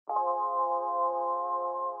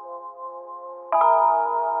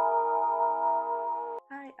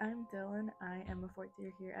I'm Dhillon. I am a fourth year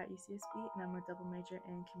here at UCSB, and I'm a double major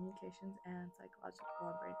in communications and psychological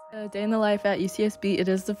and brain science. Day in the life at UCSB. It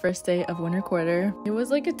is the first day of winter quarter. It was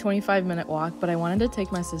like a 25-minute walk, but I wanted to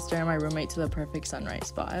take my sister and my roommate to the perfect sunrise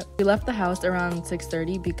spot. We left the house around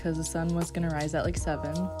 6:30 because the sun was gonna rise at like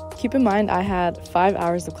 7. Keep in mind, I had 5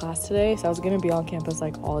 hours of class today, so I was gonna be on campus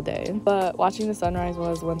like all day. But watching the sunrise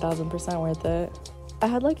was 1000% worth it. I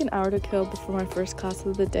had like an hour to kill before my first class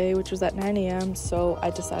of the day, which was at 9 a.m, so I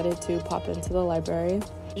decided to pop into the library.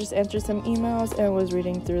 I just answered some emails and was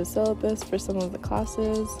reading through the syllabus for some of the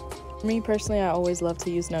classes. For me personally, I always love to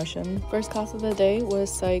use Notion. First class of the day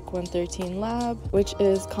was Psych 113 Lab, which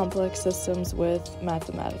is complex systems with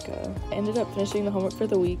Mathematica. I ended up finishing the homework for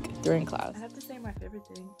the week during class. I have to say my favorite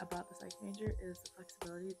thing about the psych major is the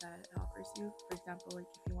flexibility that it offers you. For example, like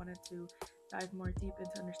if you wanted to dive more deep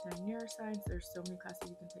into understanding neuroscience, there's so many classes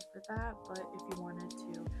you can take for that. But if you wanted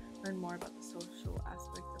to learn more about the social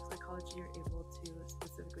aspect of psychology, you're able to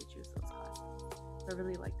specifically choose those classes. So I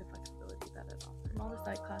really like the flexibility that it offers. From all the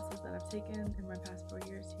psych classes that I've taken in my past 4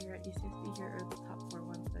 years here at UCSB, here are the top 4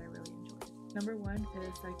 ones that I really enjoyed. Number 1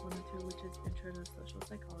 is Psych 102, which is Intro to Social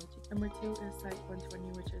Psychology. Number 2 is Psych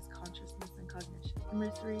 120, which is Consciousness and Cognition. Number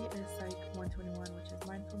 3 is Psych 121, which is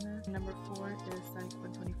Mindfulness. And number 4 is Psych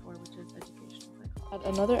 124, which is Educational Psychology. I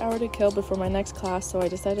had another hour to kill before my next class, so I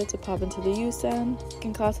decided to pop into the USAN.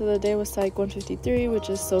 Second class of the day was Psych 153, which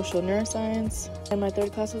is Social Neuroscience. And my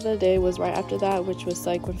third class of the day was right after that, which was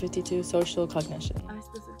Psych 152, Social Cognition. I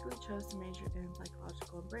specifically chose to major in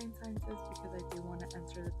psychological and brain sciences because I do want to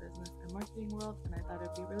enter the business and marketing world, and I thought it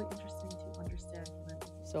would be really interesting to understand human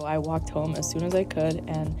behavior. So I walked home as soon as I could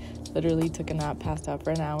and literally took a nap, passed out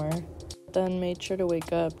for an hour. Then made sure to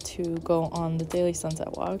wake up to go on the daily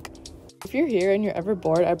sunset walk. If you're here and you're ever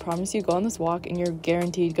bored, I promise you go on this walk and you're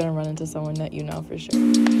guaranteed gonna run into someone that you know for sure.